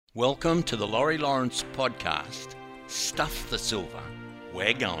Welcome to the Laurie Lawrence podcast, Stuff the Silver,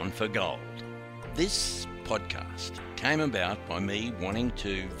 We're Going for Gold. This podcast came about by me wanting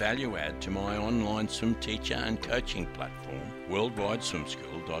to value add to my online swim teacher and coaching platform,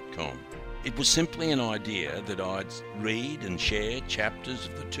 worldwideswimschool.com. It was simply an idea that I'd read and share chapters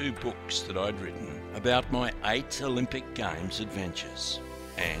of the 2 books that I'd written about my 8 Olympic Games adventures.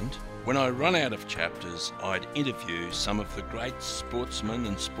 And when I run out of chapters, I'd interview some of the great sportsmen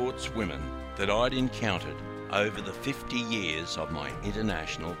and sportswomen that I'd encountered over the 50 years of my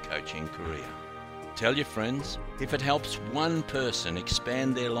international coaching career. Tell your friends, if it helps one person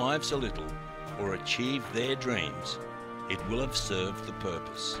expand their lives a little or achieve their dreams, it will have served the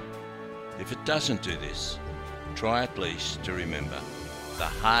purpose. If it doesn't do this, try at least to remember, the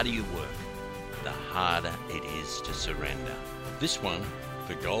harder you work, the harder it is to surrender. This one,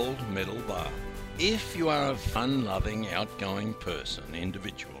 the Gold Medal Bar. If you are a fun-loving, outgoing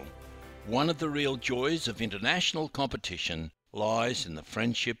individual, one of the real joys of international competition lies in the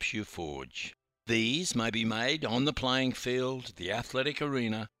friendships you forge. These may be made on the playing field, the athletic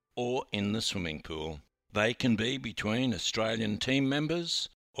arena, or in the swimming pool. They can be between Australian team members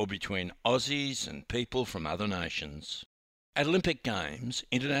or between Aussies and people from other nations. At Olympic Games,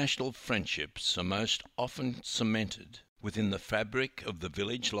 international friendships are most often cemented within the fabric of the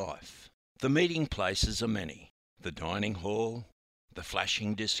village life. The meeting places are many: the dining hall, the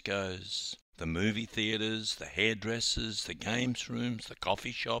flashing discos, the movie theatres, the hairdressers, the games rooms, the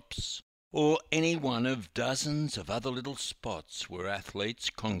coffee shops, or any one of dozens of other little spots where athletes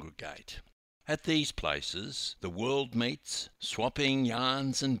congregate. At these places, the world meets, swapping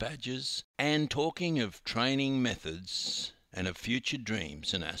yarns and badges, and talking of training methods and of future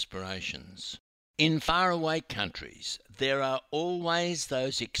dreams and aspirations. In faraway countries, there are always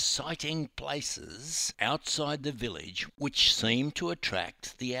those exciting places outside the village which seem to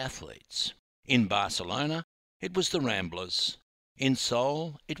attract the athletes. In Barcelona, it was the Ramblers. In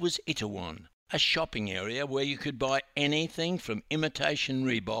Seoul, it was Itaewon, a shopping area where you could buy anything from imitation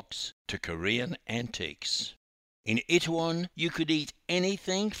Reeboks to Korean antiques. In Itaewon, you could eat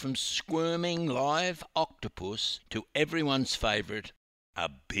anything from squirming live octopus to everyone's favourite,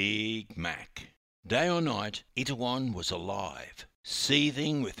 a Big Mac. Day or night, Itaewon was alive,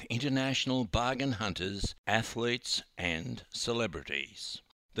 seething with international bargain hunters, athletes and celebrities.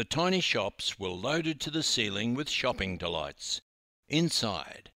 The tiny shops were loaded to the ceiling with shopping delights.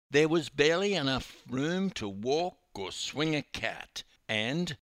 Inside, there was barely enough room to walk or swing a cat,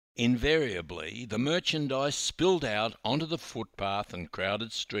 and invariably the merchandise spilled out onto the footpath and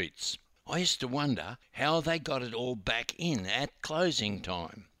crowded streets. I used to wonder how they got it all back in at closing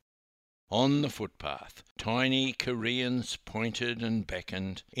time. On the footpath, tiny Koreans pointed and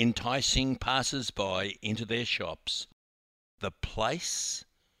beckoned, enticing passers-by into their shops. The place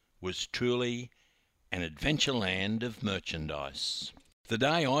was truly an adventure land of merchandise. The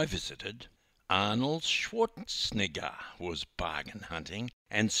day I visited, Arnold Schwarzenegger was bargain hunting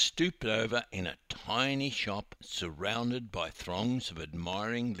and stooped over in a tiny shop surrounded by throngs of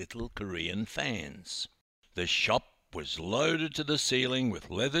admiring little Korean fans. The shop was loaded to the ceiling with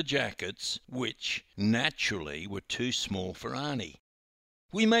leather jackets, which naturally were too small for Arnie.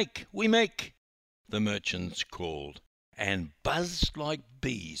 We make, the merchants called, and buzzed like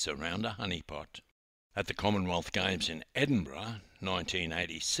bees around a honeypot. At the Commonwealth Games in Edinburgh,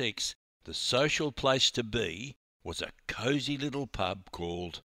 1986, the social place to be was a cosy little pub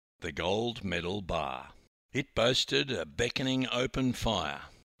called the Gold Medal Bar. It boasted a beckoning open fire.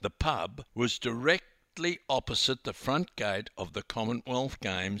 The pub was directly opposite the front gate of the Commonwealth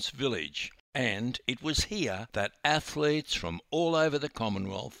Games village, and it was here that athletes from all over the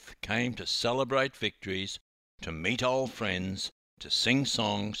Commonwealth came to celebrate victories, to meet old friends, to sing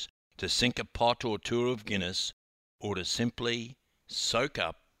songs, to sink a pot or two of Guinness, or to simply soak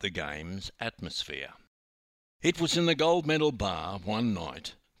up the Games atmosphere. It was in the Gold Medal Bar one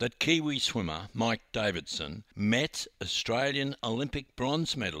night that Kiwi swimmer Mike Davidson met Australian Olympic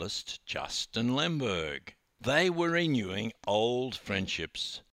bronze medalist Justin Lemberg. They were renewing old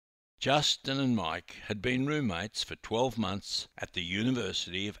friendships. Justin and Mike had been roommates for 12 months at the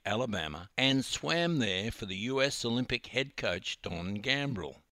University of Alabama and swam there for the US Olympic head coach Don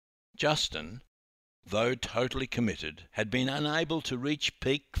Gambrell. Justin, though totally committed, had been unable to reach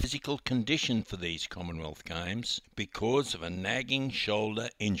peak physical condition for these Commonwealth Games because of a nagging shoulder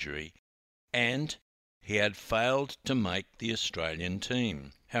injury, and he had failed to make the Australian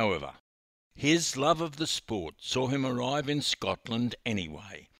team. However, his love of the sport saw him arrive in Scotland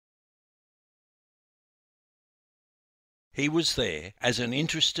anyway. He was there as an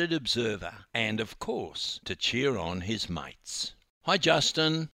interested observer and, of course, to cheer on his mates. "Hi,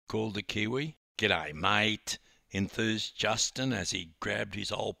 Justin. called the Kiwi. "G'day, mate," enthused Justin as he grabbed his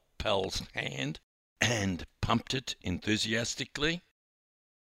old pal's hand and pumped it enthusiastically.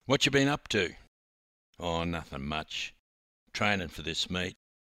 "What you been up to?" "Oh, nothing much. Training for this meet."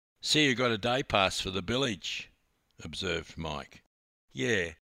 "See you got a day pass for the village," observed Mike.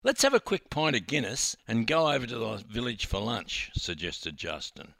 "Yeah, let's have a quick pint of Guinness and go over to the village for lunch," suggested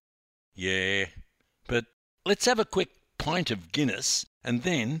Justin. "Yeah, but let's have a quick pint of Guinness and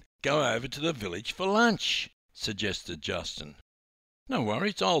then go over to the village for lunch," suggested Justin. "No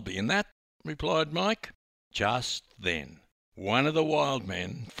worries, I'll be in that," replied Mike. Just then, one of the wild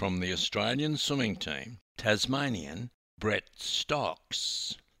men from the Australian swimming team, Tasmanian Brett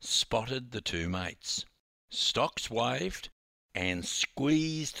Stocks, spotted the two mates. Stocks waved and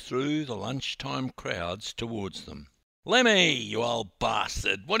squeezed through the lunchtime crowds towards them. "Lemmy, you old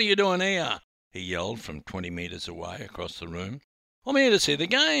bastard, what are you doing here?" he yelled from 20 metres away across the room. "I'm here to see the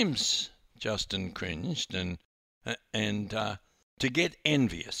games." Justin cringed and to get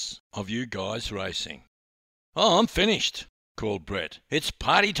envious of you guys racing. "Oh, I'm finished," called Brett. "It's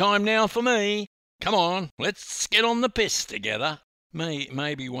party time now for me. Come on, let's get on the piss together."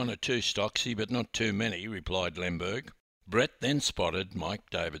 Maybe one or two, Stocksy, but not too many," replied Lemberg. Brett then spotted Mike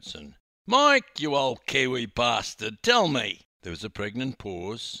Davidson. "Mike, you old Kiwi bastard, tell me." There was a pregnant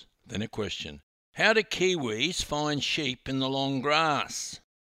pause, then a question. "How do Kiwis find sheep in the long grass?"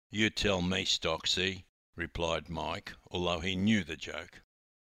 "You tell me, Stocksy," replied Mike, although he knew the joke.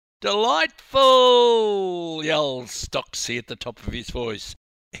 "Delightful!" yelled Stocksy at the top of his voice.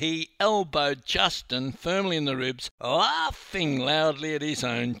 He elbowed Justin firmly in the ribs, laughing loudly at his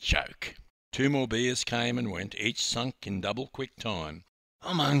own joke. 2 more beers came and went, each sunk in double-quick time.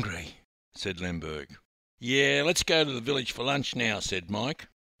 "I'm hungry," said Lemberg. "Yeah, let's go to the village for lunch now," said Mike.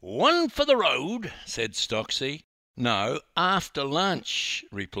 "One for the road," said Stocksy. "No, after lunch,"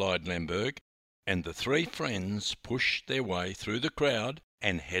 replied Lemberg, and the 3 friends pushed their way through the crowd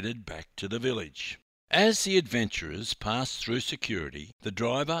and headed back to the village. As the adventurers passed through security, the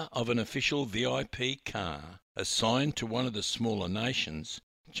driver of an official VIP car, assigned to one of the smaller nations,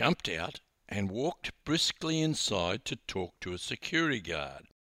 jumped out and walked briskly inside to talk to a security guard.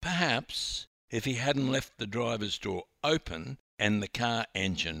 Perhaps, if he hadn't left the driver's door open and the car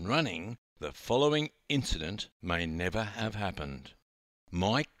engine running, the following incident may never have happened.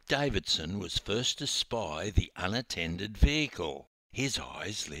 Mike Davidson was first to spy the unattended vehicle. His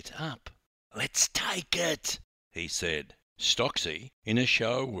eyes lit up. "Let's take it," he said. Stocksy, in a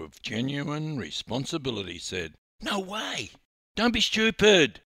show of genuine responsibility, said, "No way! Don't be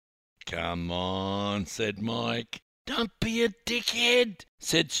stupid." "Come on," said Mike. "Don't be a dickhead,"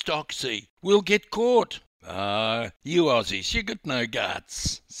 said Stocksy. "We'll get caught." You Aussies, you got no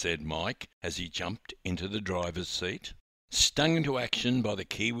guts," said Mike as he jumped into the driver's seat. Stung into action by the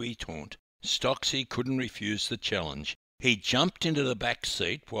Kiwi taunt, Stocksy couldn't refuse the challenge. He jumped into the back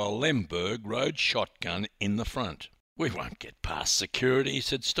seat while Lemberg rode shotgun in the front. "We won't get past security,"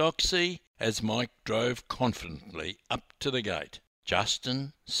 said Stocksy, as Mike drove confidently up to the gate.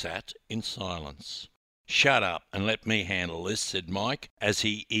 Justin sat in silence. "Shut up and let me handle this," said Mike, as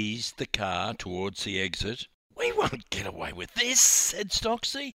he eased the car towards the exit. "We won't get away with this," said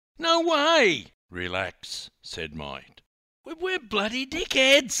Stocksy. "No way." "Relax," said Mike. We're bloody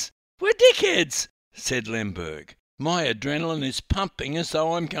dickheads. We're dickheads," said Lemberg. "My adrenaline is pumping as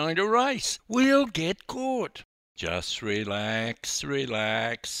though I'm going to race. We'll get caught." "Just relax,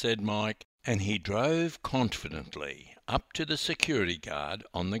 relax," said Mike, and he drove confidently up to the security guard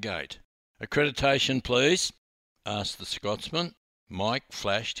on the gate. "Accreditation, please," asked the Scotsman. Mike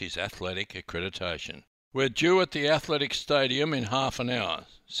flashed his athletic accreditation. "We're due at the athletic stadium in half an hour,"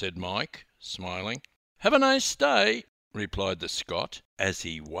 said Mike, smiling. "Have a nice day," replied the Scot, as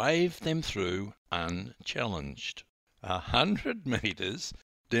he waved them through unchallenged. 100 metres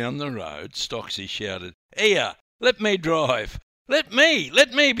down the road, Stocksy shouted, "Here, let me drive! Let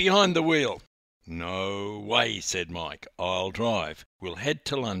me behind the wheel!" "No way," said Mike. "I'll drive. We'll head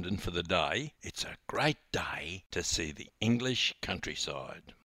to London for the day. It's a great day to see the English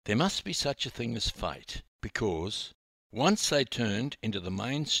countryside." There must be such a thing as fate, because once they turned into the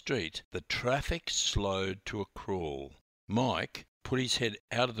main street, the traffic slowed to a crawl. Mike put his head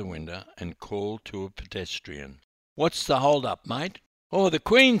out of the window and called to a pedestrian. "What's the hold-up, mate?" "Oh, the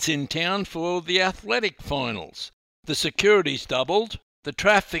Queen's in town for the athletic finals. The security's doubled. The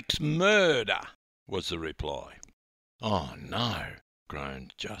traffic's murder," was the reply. "Oh, no,"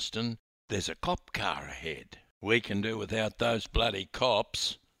 groaned Justin. "There's a cop car ahead." "We can do without those bloody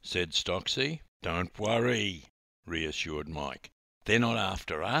cops," said Stocksy. "Don't worry," reassured Mike. "They're not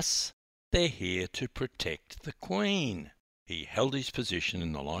after us. They're here to protect the Queen." he held his position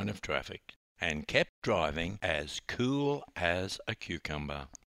in the line of traffic and kept driving as cool as a cucumber.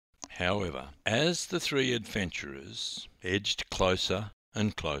 However, as the three adventurers edged closer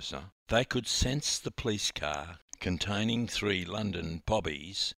and closer, they could sense the police car containing 3 London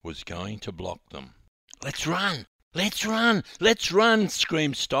bobbies was going to block them. "Let's run! Let's run! Let's run!"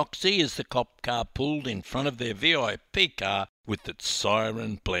 screamed Stocksy as the cop car pulled in front of their VIP car with its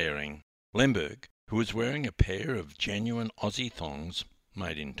siren blaring. Lemberg, who was wearing a pair of genuine Aussie thongs,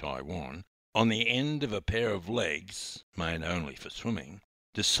 made in Taiwan, on the end of a pair of legs, made only for swimming,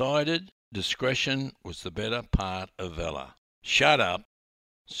 decided discretion was the better part of valour. "Shut up,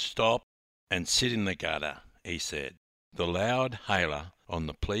 stop, and sit in the gutter," he said. The loud hailer on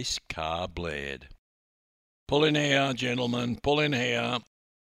the police car blared. "Pull in here, gentlemen, pull in here."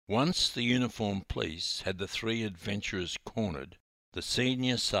 Once the uniformed police had the 3 adventurers cornered, the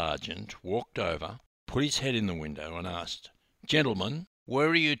senior sergeant walked over, put his head in the window and asked, "Gentlemen, where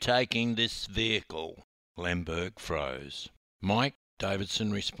are you taking this vehicle?" Lemberg froze. Mike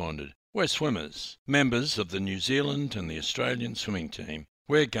Davidson responded, "We're swimmers, members of the New Zealand and the Australian swimming team.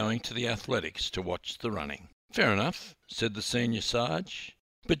 We're going to the athletics to watch the running." "Fair enough," said the senior sarge.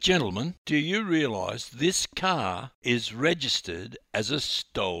 "But, gentlemen, do you realise this car is registered as a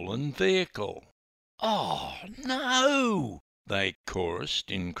stolen vehicle?" "Oh, no!" they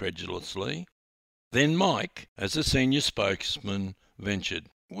chorused incredulously. Then Mike, as a senior spokesman, ventured,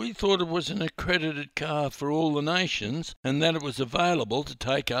 "We thought it was an accredited car for all the nations and that it was available to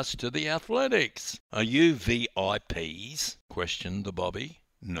take us to the athletics." "Are you VIPs?" questioned the bobby.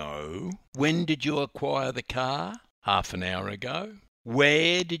 "No." "When did you acquire the car?" "Half an hour ago."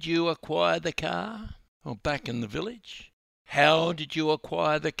 "Where did you acquire the car?" "Back in the village." "How did you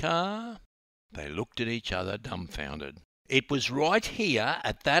acquire the car?" They looked at each other dumbfounded. "It was right here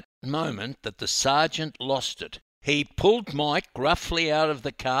at that moment that the sergeant lost it. He pulled Mike roughly out of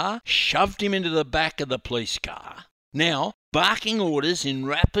the car, shoved him into the back of the police car. Now, barking orders in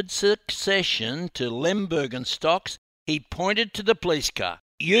rapid succession to Lemberg and Stocks, he pointed to the police car.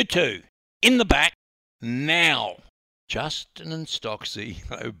 'You two, in the back, now!' Justin and Stocksy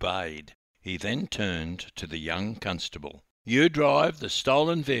obeyed. He then turned to the young constable. 'You drive the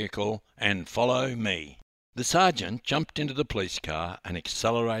stolen vehicle and follow me.' The sergeant jumped into the police car and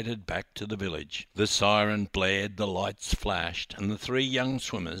accelerated back to the village. The siren blared, the lights flashed, and the 3 young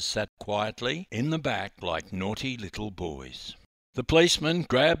swimmers sat quietly in the back like naughty little boys. The policeman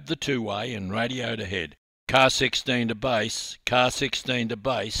grabbed the 2-way and radioed ahead. "Car 16 to base, car 16 to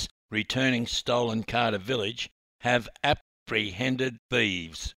base, returning stolen car to village. Have apprehended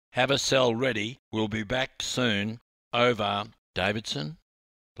thieves. Have a cell ready. We'll be back soon. Over." Davidson,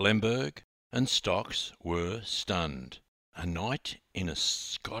 Lemberg and Stocks were stunned. "A night in a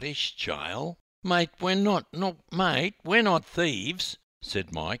Scottish jail?" Mate, we're not thieves,"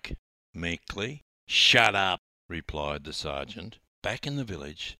 said Mike meekly. "Shut up," replied the sergeant. Back in the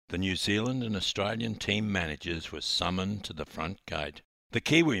village, the New Zealand and Australian team managers were summoned to the front gate. The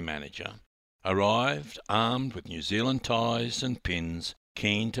Kiwi manager arrived armed with New Zealand ties and pins,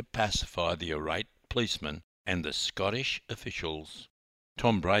 keen to pacify the irate policemen and the Scottish officials.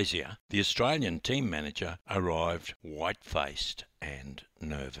 Tom Brazier, the Australian team manager, arrived white-faced and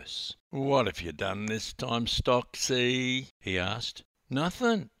nervous. "What have you done this time, Stocksy?" he asked.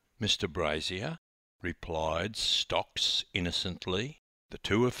 "Nothing, Mr. Brazier," replied Stocks innocently. The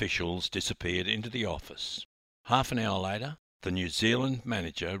 2 officials disappeared into the office. Half an hour later, the New Zealand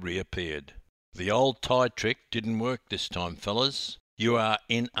manager reappeared. "The old tie trick didn't work this time, fellas. You are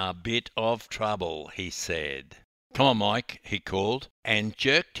in a bit of trouble," he said. "Come on, Mike," he called, and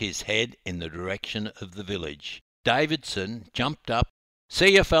jerked his head in the direction of the village. Davidson jumped up.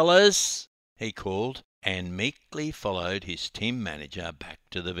 "See you, fellas," he called, and meekly followed his team manager back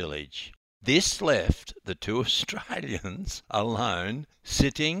to the village. This left the 2 Australians alone,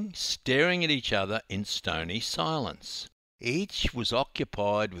 sitting, staring at each other in stony silence. Each was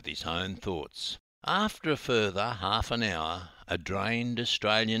occupied with his own thoughts. After a further half an hour, a drained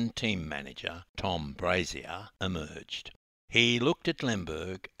Australian team manager, Tom Brazier, emerged. He looked at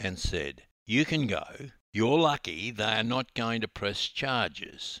Lemberg and said, "You can go. You're lucky they are not going to press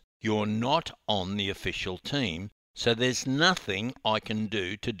charges. You're not on the official team, so there's nothing I can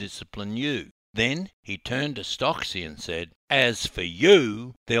do to discipline you." Then he turned to Stocksy and said, "As for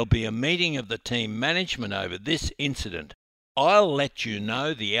you, there'll be a meeting of the team management over this incident. I'll let you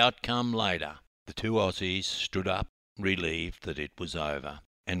know the outcome later." The 2 Aussies stood up, relieved that it was over,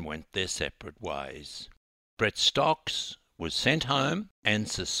 and went their separate ways. Brett Stocks was sent home and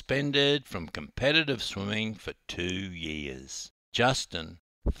suspended from competitive swimming for 2 years. Justin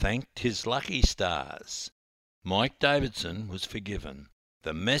thanked his lucky stars Mike Davidson was forgiven.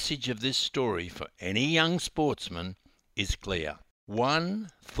 The message of this story for any young sportsman is clear. One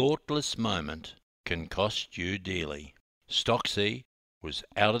thoughtless moment can cost you dearly. Stocksy was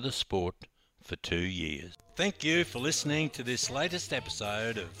out of the sport for 2 years. Thank you for listening to this latest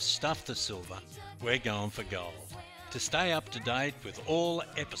episode of Stuff the Silver, We're Going for Gold. To stay up to date with all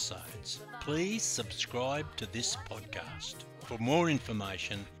episodes, please subscribe to this podcast. For more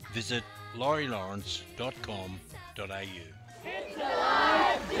information, visit laurielawrence.com.au. It's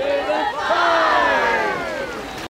alive to the fire!